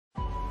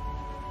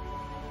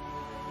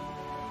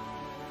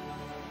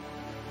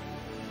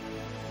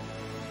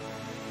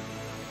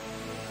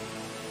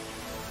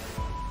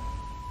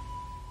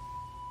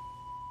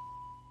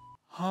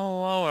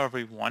Hello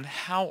everyone,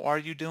 how are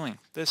you doing?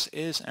 This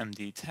is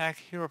MD Tech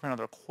here with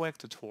another quick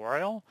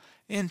tutorial.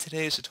 In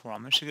today's tutorial,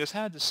 I'm going to show you guys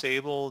how to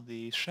disable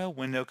the show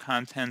window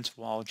contents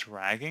while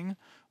dragging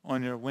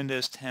on your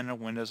Windows 10 or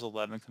Windows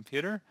 11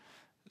 computer.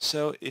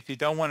 So if you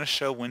don't want to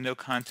show window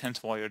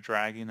contents while you're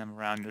dragging them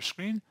around your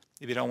screen,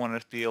 if you don't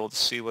want to be able to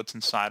see what's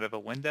inside of a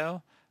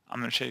window, I'm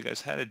going to show you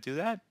guys how to do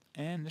that.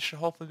 And this should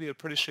hopefully be a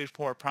pretty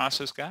straightforward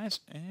process, guys.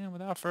 And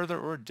without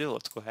further ado,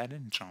 let's go ahead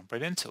and jump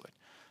right into it.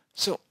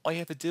 So all you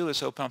have to do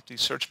is open up the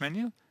search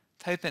menu,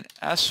 type in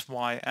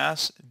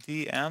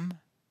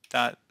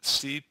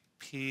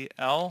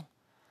sysdm.cpl.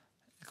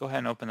 Go ahead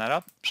and open that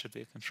up. Should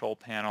be a control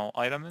panel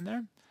item in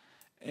there.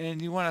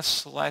 And you want to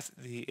select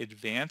the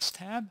Advanced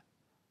tab.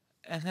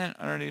 And then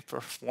underneath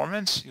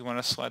Performance, you want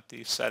to select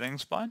the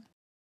Settings button.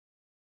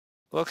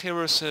 Located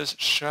where it says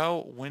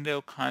Show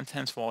Window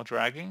Contents While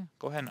Dragging,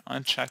 go ahead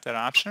and uncheck that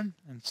option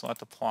and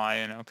select Apply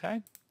and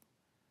OK.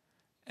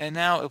 And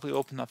now if we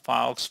open the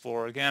File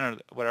Explorer again, or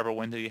whatever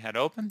window you had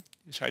open,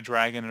 you try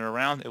dragging it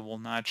around, it will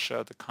not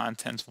show the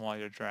contents while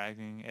you're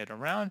dragging it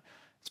around.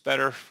 It's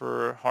better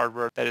for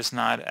hardware that is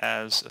not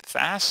as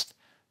fast,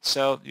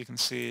 so you can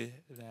see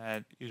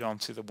that you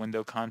don't see the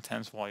window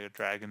contents while you're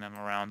dragging them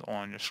around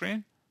on your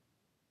screen.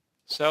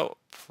 So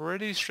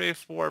pretty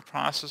straightforward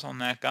process on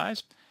that,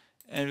 guys.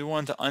 And if you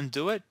wanted to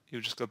undo it, you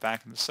would just go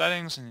back into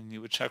settings and then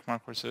you would check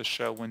mark where it says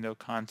show window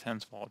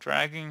contents while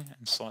dragging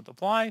and select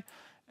apply.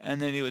 And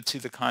then you would see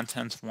the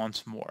contents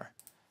once more.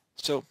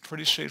 So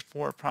pretty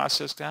straightforward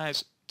process,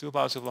 guys. Do hope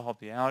I was able to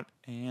help you out.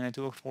 And I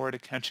do look forward to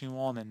catching you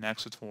all in the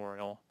next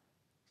tutorial.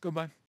 Goodbye.